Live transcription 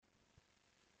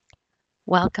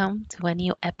Welcome to a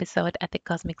new episode at the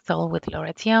Cosmic Soul with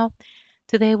Laura Tiao.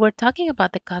 Today we're talking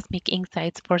about the cosmic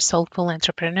insights for soulful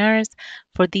entrepreneurs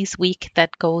for this week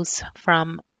that goes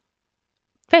from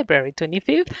February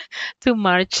 25th to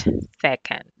March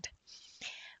 2nd.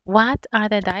 What are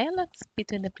the dialogues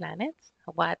between the planets?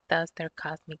 What does their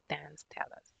cosmic dance tell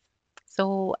us?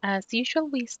 So, as usual,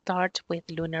 we start with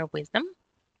lunar wisdom.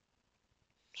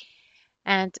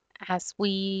 And as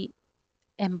we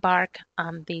embark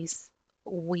on this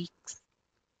week's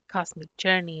cosmic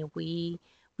journey, we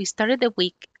started the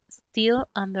week still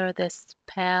under the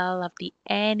spell of the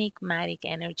enigmatic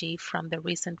energy from the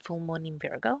recent full moon in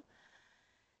Virgo.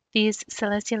 This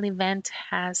celestial event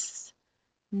has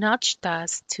nudged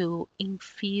us to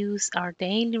infuse our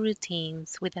daily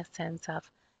routines with a sense of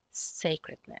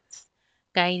sacredness,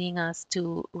 guiding us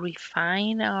to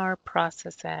refine our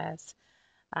processes,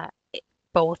 uh,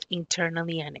 both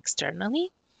internally and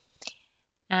externally.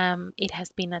 It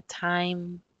has been a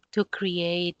time to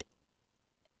create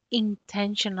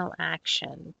intentional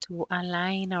action to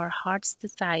align our heart's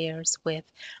desires with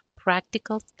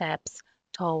practical steps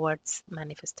towards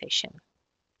manifestation.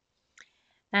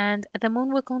 And the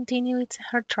moon will continue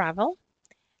her travel,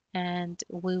 and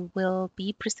we will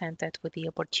be presented with the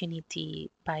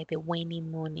opportunity by the waning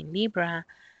moon in Libra,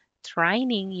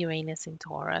 trining Uranus in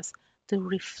Taurus, to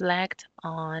reflect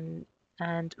on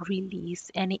and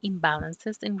release any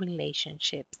imbalances in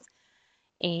relationships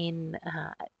in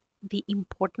the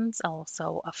importance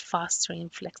also of fostering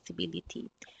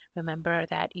flexibility. Remember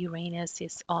that Uranus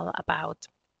is all about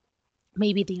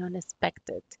maybe the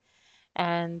unexpected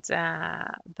and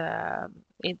the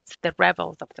it's the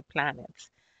revels of the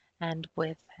planets. And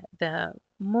with the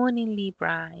moon in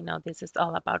Libra, this is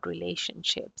all about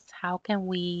relationships. How can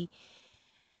we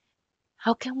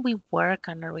work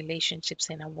on our relationships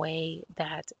in a way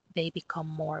that they become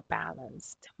more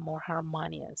balanced, more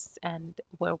harmonious, and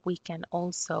where we can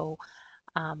also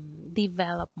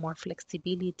develop more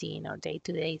flexibility in our day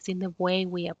to days, in the way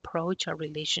we approach our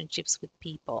relationships with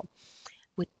people,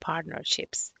 with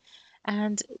partnerships,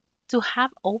 and to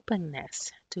have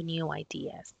openness to new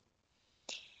ideas.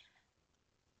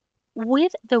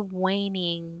 With the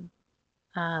waning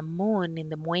moon in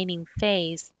the waning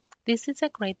phase, this is a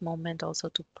great moment also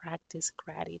to practice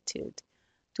gratitude,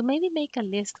 to maybe make a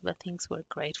list of the things we're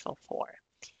grateful for,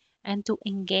 and to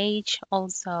engage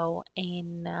also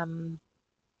in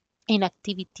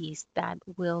activities that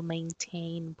will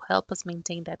help us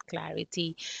maintain that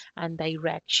clarity and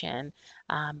direction.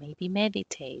 Maybe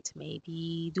meditate,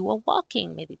 maybe do a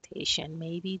walking meditation,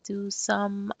 maybe do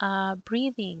some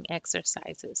breathing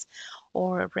exercises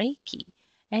or Reiki.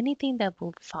 Anything that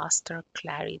will foster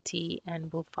clarity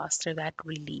and will foster that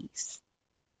release.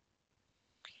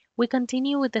 We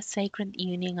continue with the sacred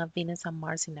union of Venus and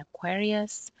Mars in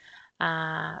Aquarius.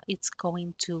 It's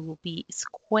going to be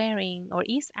squaring, or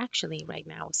is actually right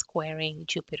now squaring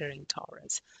Jupiter in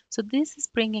Taurus. So, this is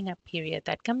bringing a period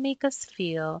that can make us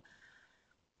feel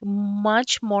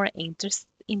much more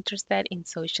interested in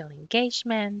social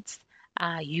engagements.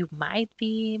 You might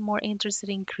be more interested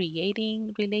in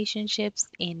creating relationships,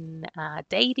 in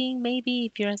dating, maybe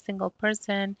if you're a single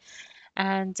person,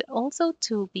 and also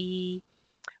to be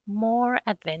more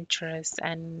adventurous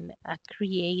and a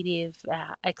creative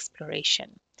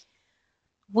exploration.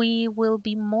 We will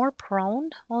be more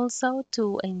prone also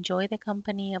to enjoy the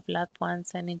company of loved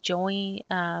ones and enjoy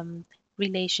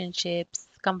relationships,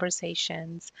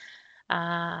 conversations.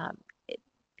 Uh,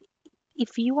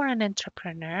 if you are an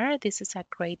entrepreneur, this is a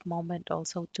great moment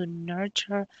also to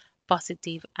nurture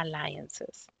positive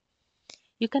alliances.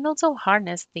 You can also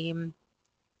harness the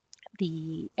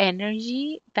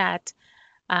energy that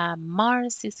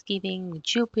Mars is giving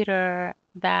Jupiter,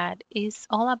 that is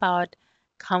all about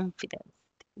confidence.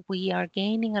 We are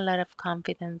gaining a lot of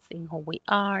confidence in who we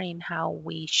are, in how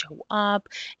we show up,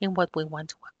 in what we want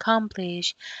to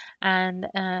accomplish. And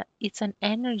it's an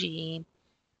energy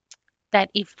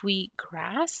that if we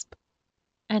grasp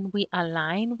and we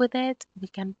align with it, we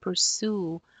can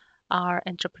pursue our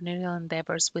entrepreneurial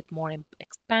endeavors with more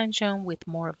expansion, with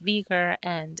more vigor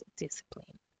and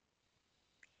discipline.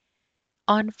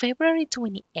 On February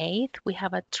 28th, we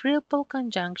have a triple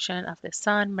conjunction of the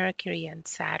Sun, Mercury, and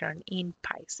Saturn in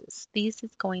Pisces. This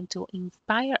is going to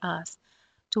inspire us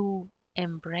to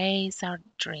embrace our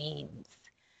dreams,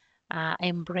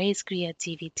 embrace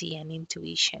creativity and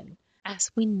intuition.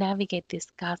 As we navigate this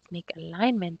cosmic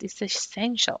alignment, it's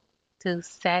essential to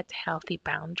set healthy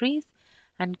boundaries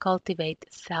and cultivate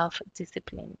self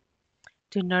discipline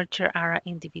to nurture our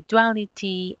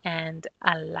individuality and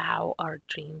allow our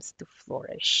dreams to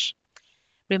flourish.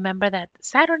 Remember that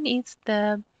Saturn is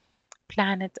the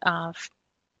planet of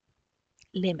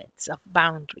limits, of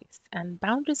boundaries. And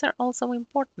boundaries are also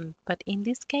important, but in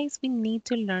this case, we need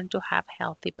to learn to have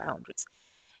healthy boundaries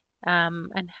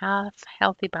and have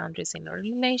healthy boundaries in our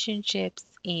relationships,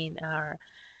 in our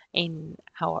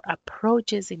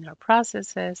approaches, in our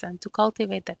processes, and to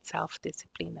cultivate that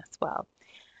self-discipline as well.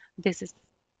 This is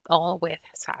all with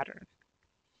Saturn.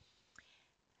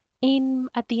 In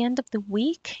at the end of the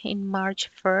week, in March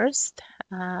 1st,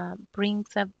 brings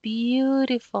a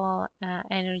beautiful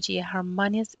energy, a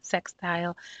harmonious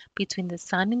sextile between the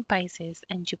Sun in Pisces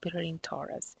and Jupiter in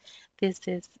Taurus. This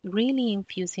is really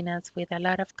infusing us with a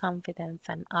lot of confidence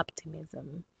and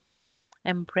optimism.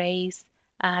 Embrace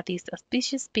this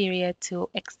auspicious period to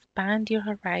expand your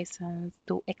horizons,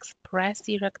 to express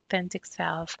your authentic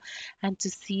self, and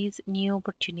to seize new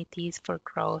opportunities for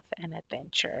growth and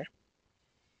adventure.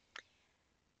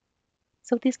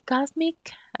 So these cosmic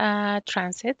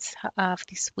transits of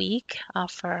this week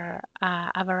offer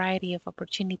a variety of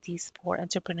opportunities for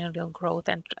entrepreneurial growth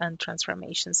and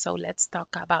transformation. So let's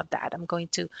talk about that. I'm going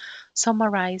to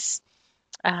summarize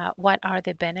what are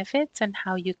the benefits and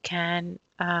how you can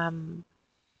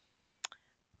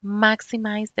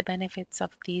maximize the benefits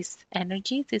of these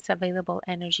energies, these available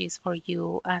energies for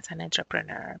you as an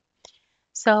entrepreneur.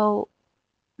 So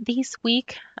this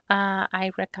week,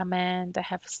 I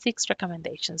have 6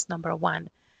 recommendations. Number one,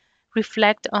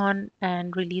 reflect on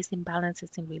and release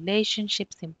imbalances in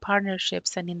relationships, in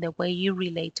partnerships, and in the way you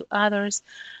relate to others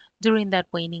during that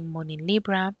waning moon in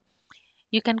Libra.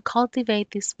 You can cultivate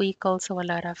this week also a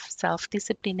lot of self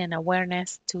discipline and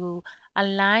awareness to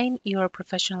align your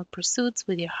professional pursuits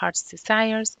with your heart's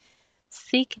desires.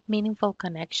 Seek meaningful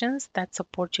connections that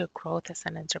support your growth as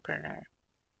an entrepreneur.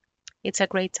 It's a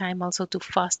great time also to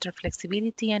foster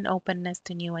flexibility and openness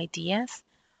to new ideas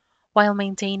while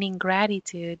maintaining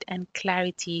gratitude and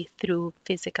clarity through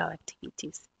physical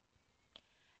activities.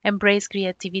 Embrace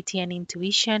creativity and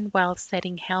intuition while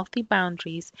setting healthy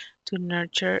boundaries to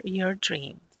nurture your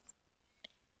dreams.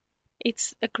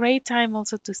 It's a great time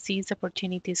also to seize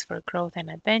opportunities for growth and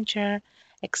adventure,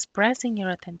 expressing your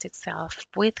authentic self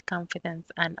with confidence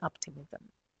and optimism.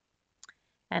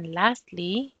 And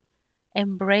lastly,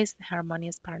 embrace the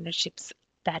harmonious partnerships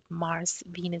that Mars,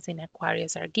 Venus, and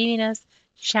Aquarius are giving us,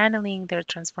 channeling their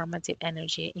transformative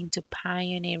energy into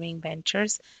pioneering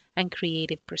ventures and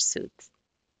creative pursuits.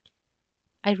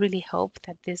 I really hope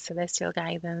that this celestial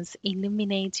guidance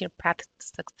illuminates your path to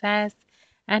success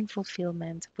and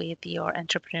fulfillment with your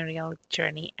entrepreneurial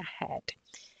journey ahead.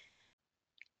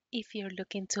 If you're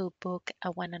looking to book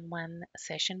a one on one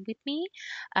session with me,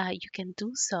 you can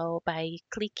do so by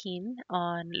clicking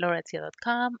on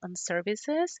lauratia.com on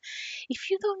services.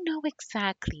 If you don't know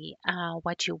exactly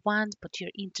what you want, but you're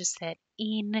interested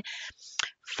in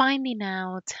finding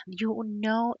out, you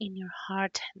know in your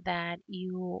heart that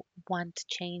you want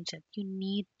change, that you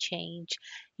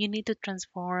need to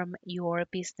transform your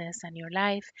business and your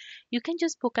life, you can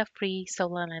just book a free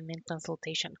solo alignment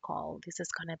consultation call. This is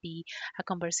going to be a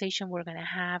conversation we're going to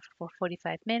have for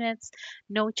 45 minutes,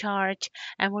 no charge,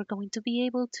 and we're going to be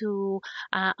able to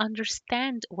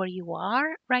understand where you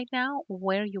are right now,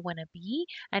 where you want to be,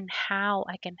 and how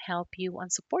I can help you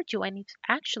and support you, and if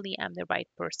actually I'm the right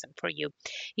person for you.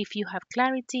 If you have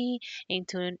clarity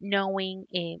into knowing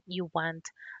if you want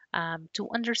to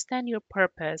understand your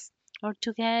purpose or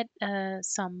to get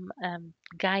some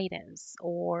guidance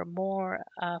or more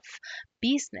of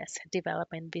business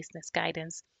development, business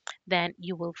guidance, then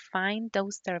you will find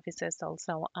those services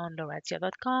also on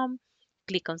loratia.com.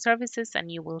 Click on services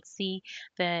and you will see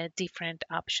the different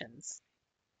options.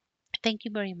 Thank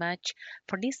you very much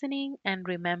for listening, and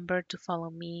remember to follow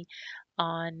me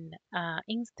on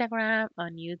Instagram,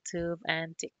 on YouTube,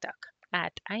 and TikTok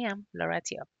at I am Laura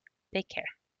Tio. Take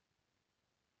care.